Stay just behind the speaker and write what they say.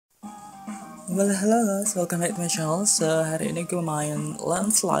Well, hello guys, welcome back to my channel. So hari ini gue main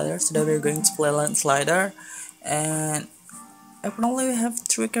landslider. Today we're going to play landslider, and apparently we have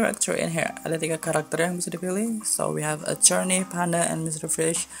three character in here. Ada tiga karakter yang bisa dipilih. So we have a Journey, Panda, and Mr.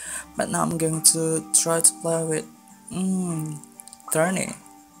 Fish. But now I'm going to try to play with Journey.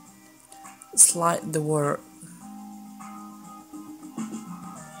 Slide the word.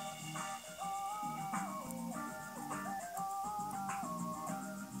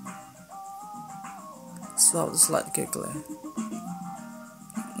 So slide quickly.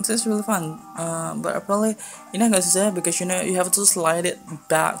 This is really fun, but apparently ini agak susah because you have to slide it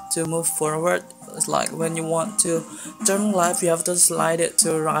back to move forward. It's like when you want to turn left, you have to slide it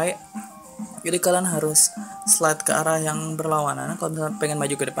to right. Jadi kalian harus slide ke arah yang berlawanan. Kalau misalnya pengen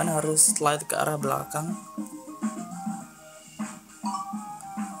maju ke depan harus slide ke arah belakang.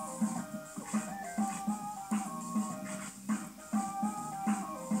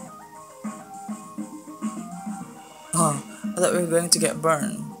 Oh, I thought we were going to get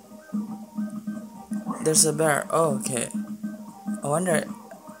burned. There's a bear. Oh, okay. I wonder.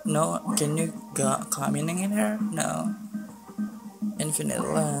 No, can you go coming in here? No. Infinite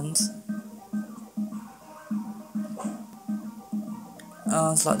lands.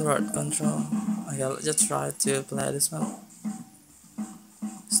 Slide the word control. Okay, let's just try to play this one.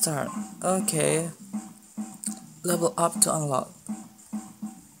 Start. Okay. Level up to unlock.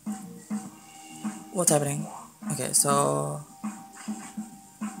 What's happening? Okay, so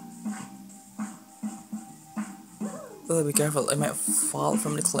be careful, I might fall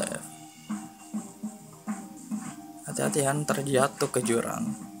from the cliff. Hati-hati ya, ntar jatuh ke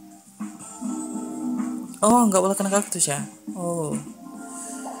jurang. Oh, nggak boleh kena kaktus ya. Oh,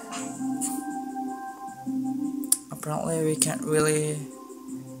 apparently we can't really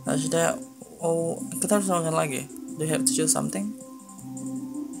touch that. Oh, kita harus lakukan lagi. Do you have to choose something?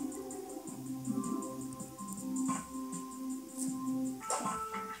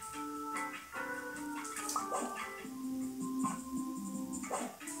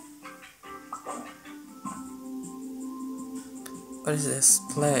 What is this?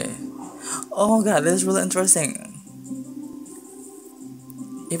 Play. Oh god, this is really interesting.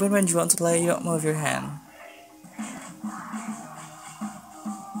 Even when you want to play, you don't move your hand.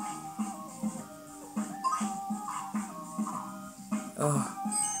 Oh,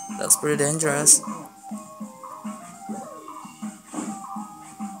 that's pretty dangerous.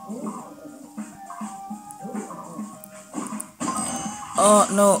 Oh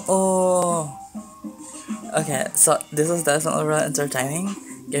no, oh. Okay, so this is definitely really entertaining.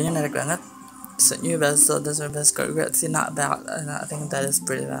 Gamenya menarik banget. So new best, so those are best card. See, not bad. And I think that is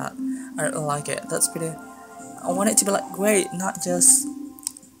pretty bad. I don't like it. That's pretty. I want it to be like great, not just.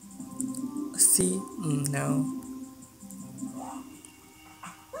 See, no.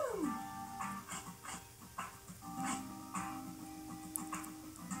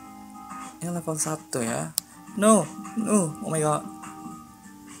 Ini level 1 ya. No, no, oh my god.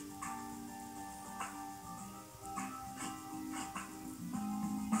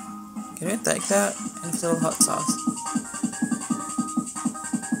 Can we take that and fill hot sauce?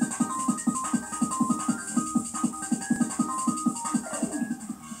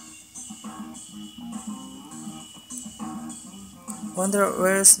 Wonder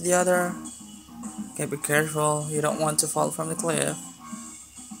where's the other? Okay, be careful. You don't want to fall from the cliff.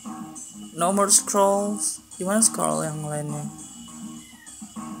 No more scrolls. Gimana scroll yang lainnya?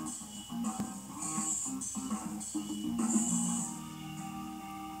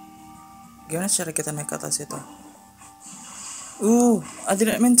 Gimana cara kita naik ke atas itu? I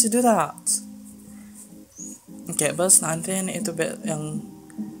didn't mean to do that. Okay, bus 19 itu yang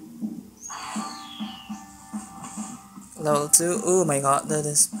level 2. Oh my god, that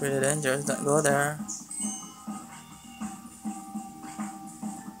is pretty dangerous. Don't go there.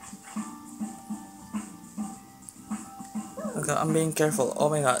 Okay, I'm being careful. Oh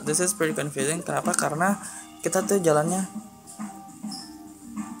my god, this is pretty confusing. Kenapa? Karena kita tuh jalannya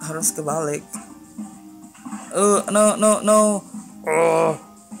harus kebalik. Oh no no no. Oh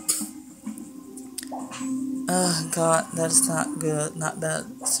god, that's not good. Not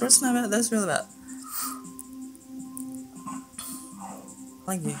bad. It's not bad. That's really bad.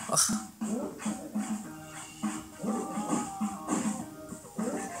 Lagi.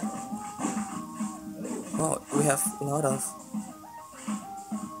 Wow, we have a lot of.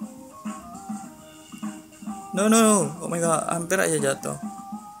 No no no. Oh my god, hampir aja jatuh.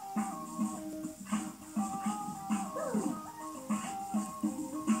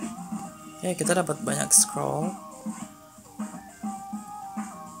 Ya, kita dapat banyak scroll.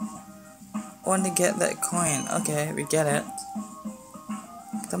 Want to get that coin. Okay, we get it.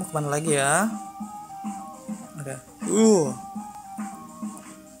 Kita mau kemana lagi ya? Oke.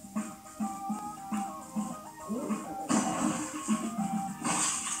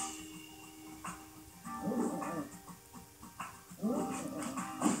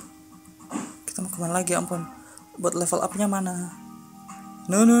 Kita mau kemana lagi, ampun. Buat level up-nya mana?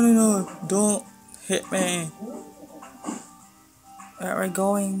 No, no, no, no. Don't hit me. Where are we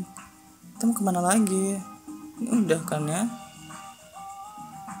going? Kita mau kemana lagi? Ini udah kan ya?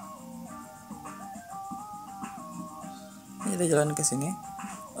 Ini ada jalan ke sini.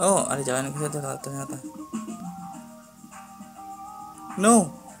 Oh, ada jalan ke situ ternyata.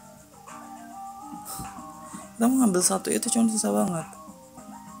 No. Kita mau ngambil satu itu cuma susah banget.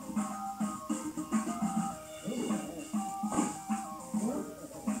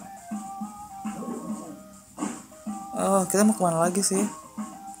 Oh, kita mau kemana lagi sih?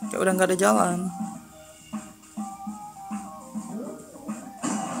 Kayak udah nggak ada jalan.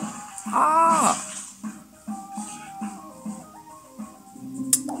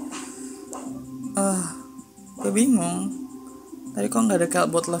 Gue bingung. Tadi kok nggak ada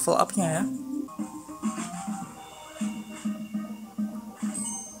kayak buat level up-nya ya?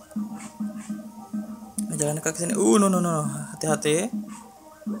 Nah, jalan ke sini. No, no, no, hati-hati.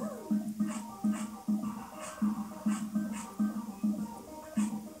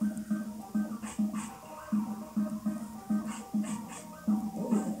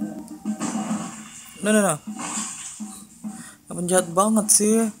 No, no, no. Apa jahat banget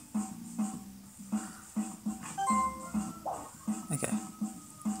sih? Oke.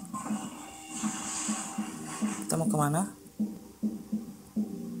 Kita mau kemana?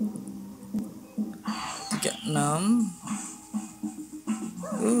 36.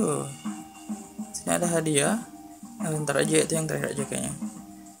 Sini ada hadiah. Nah, bentar aja, itu yang terakhir aja kayaknya.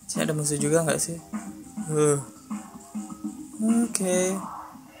 Sini ada musuh juga nggak sih? Oke.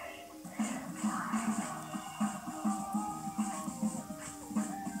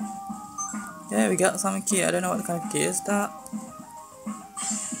 Yeah, we got some key. I don't know what kind of key is that.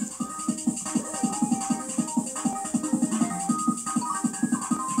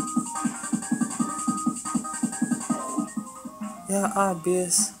 Ya,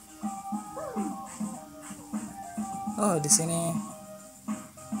 habis. Oh, di sini.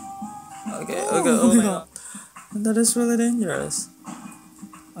 Oke, oh my god. That is really dangerous.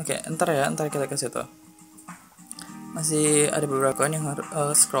 Oke, ntar kita ke situ. Masih ada beberapa koin yang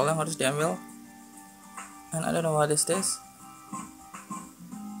harus scroll yang harus diambil. And I don't know what is this.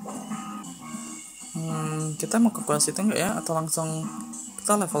 Kita mau ke kelas itu enggak ya? Atau langsung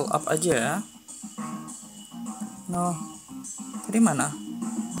kita level up aja ya? No. Tadi mana?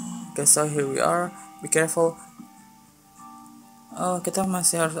 Okay, so here we are. Be careful. Oh, kita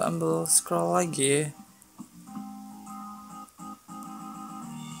masih harus ambil scroll lagi.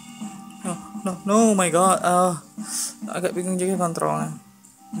 No, my god. Agak bingung juga kontrolnya.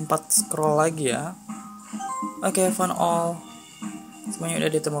 4 scroll lagi ya. Oke, found all. Semuanya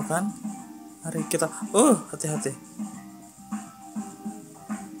udah ditemukan. Mari kita. Hati-hati.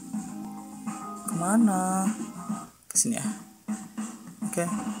 Kemana? Kesini ya. Oke.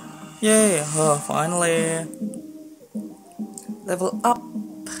 Yay. Oh, finally. Level up.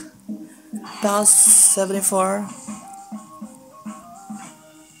 Past 74.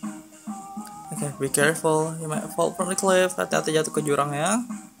 Oke, be careful. You might fall from the cliff. Hati-hati jatuh ke jurang ya.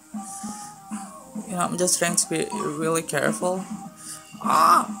 You know, I'm just trying to be really careful.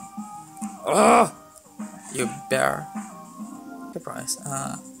 You bear. Okay, price.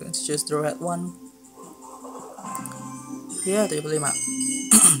 Going to choose the red one. Yeah, 75.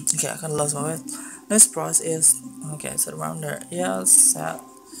 Okay, I can lose my weight. Next price is so around there. Yes, set.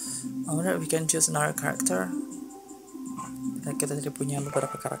 I wonder if we can choose another character. Kita tadi punya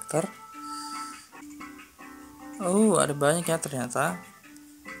beberapa karakter. Ada banyak ya ternyata.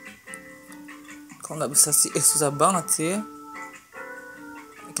 Kok nggak bisa sih? Susah banget sih.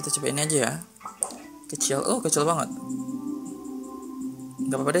 Kita coba ini aja ya. Kecil banget.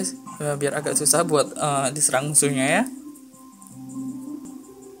 Nggak apa-apa deh, biar agak susah buat diserang musuhnya ya.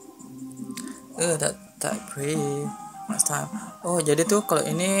 That pretty. Next time. Jadi tuh kalau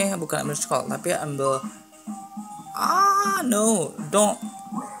ini bukan ambil scroll, tapi ambil. No, don't.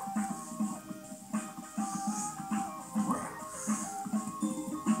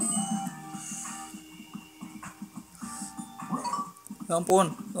 Ya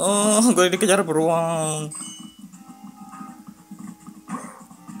ampun. Gue dikejar beruang.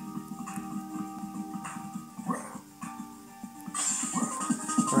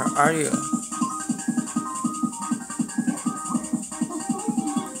 Where are you?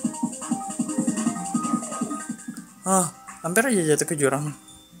 Hampir aja jatuh ke jurang.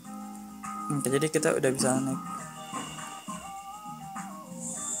 Oke, jadi kita udah bisa naik.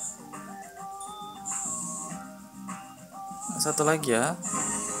 Satu lagi ya.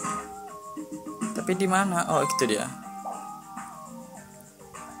 Tapi di mana? Oh, itu dia.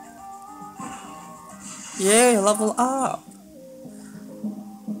 Yeay, level up.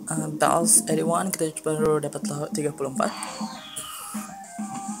 That's 81, kita baru dapat 34.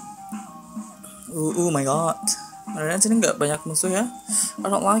 Oh my god. Beneran sini nggak banyak musuh ya. I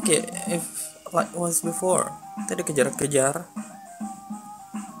don't like it if like was before. Tadi kejar-kejar.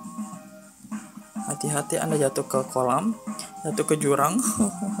 Hati-hati Anda jatuh ke kolam, jatuh ke jurang.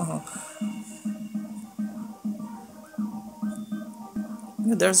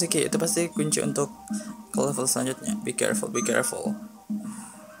 There's a key. Itu pasti kunci untuk ke level selanjutnya. Be careful, be careful.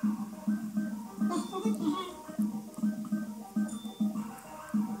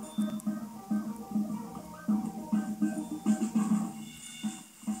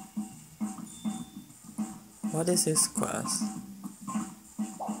 What is this quest?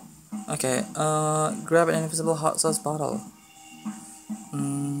 Okay, grab an invisible hot sauce bottle.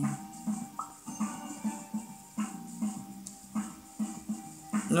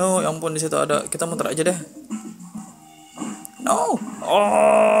 No, ya ampun, di situ ada. Kita muter aja deh. No.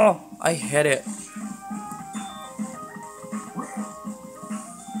 Oh, I hate it.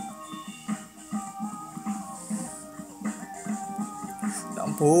 Ya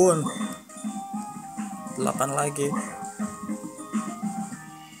ampun. 8 lagi.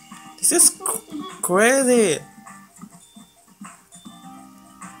 This is crazy.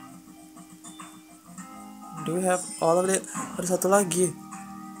 Do we have all of it? Ada satu lagi.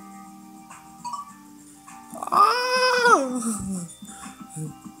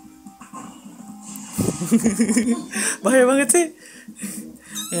 Bahaya banget sih.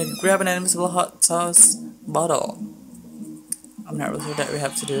 Yeah, grab an invisible hot sauce bottle. I'm not really sure that we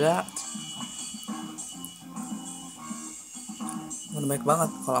have to do that. Banyak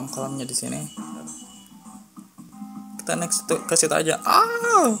banget kolam-kolamnya di sini. Kita next ke situ aja.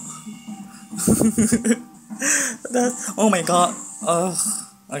 Oh my god.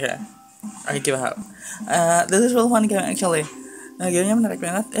 Okay. I give up. This is really fun game actually. Gamenya menarik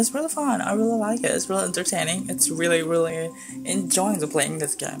banget. It's really fun. I really like it. It's really entertaining. It's really enjoying playing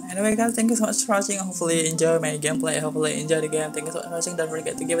this game. Anyway guys, thank you so much for watching. Hopefully you enjoy my gameplay. Hopefully you enjoy the game. Thank you so much for watching. Don't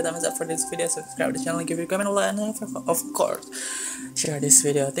forget to give a thumbs up for this video. Subscribe to the channel. Give your comment below. And of course share this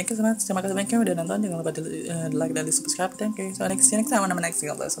video. Thank you so much. Terima kasih banyak yang udah nonton. Jangan lupa di like dan di subscribe. Thank you. So see you next time on my next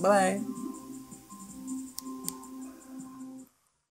video. So bye bye.